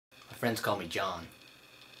friends call me John.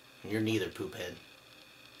 And you're neither, poophead.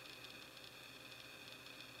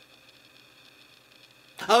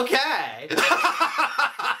 Okay!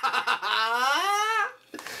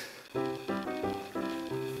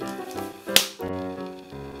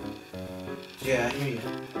 Yeah, I hear you.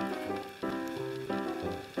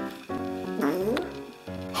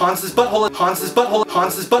 Hans's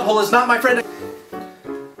butthole is not my friend.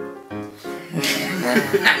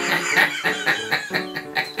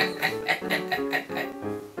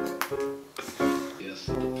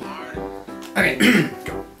 Okay.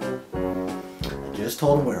 I just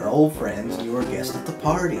told him we were old friends and you were a guest at the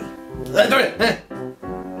party.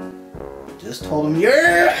 Just told him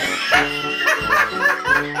you're...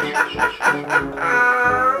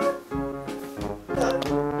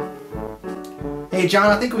 Hey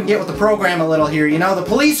John, I think we can get with the program a little here, you know? The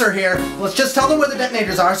police are here. Let's just tell them where the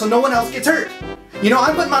detonators are so no one else gets hurt. You know,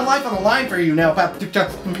 I'm putting my life on the line for you now, Pap.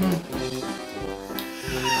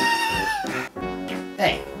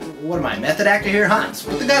 Hey, what am I, method actor here? Hans,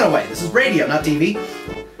 put the gun away. This is radio, not TV.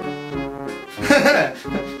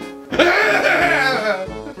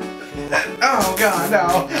 Oh god,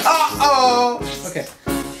 no. Uh-oh! Okay,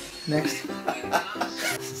 next.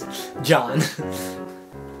 John.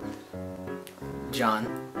 John.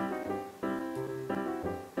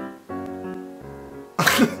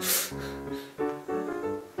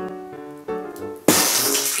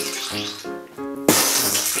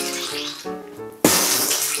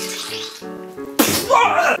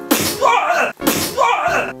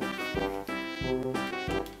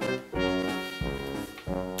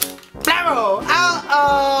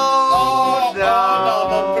 Oh,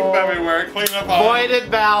 no, poop everywhere. Clean up all. Voided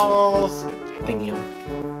bowels. Thinking of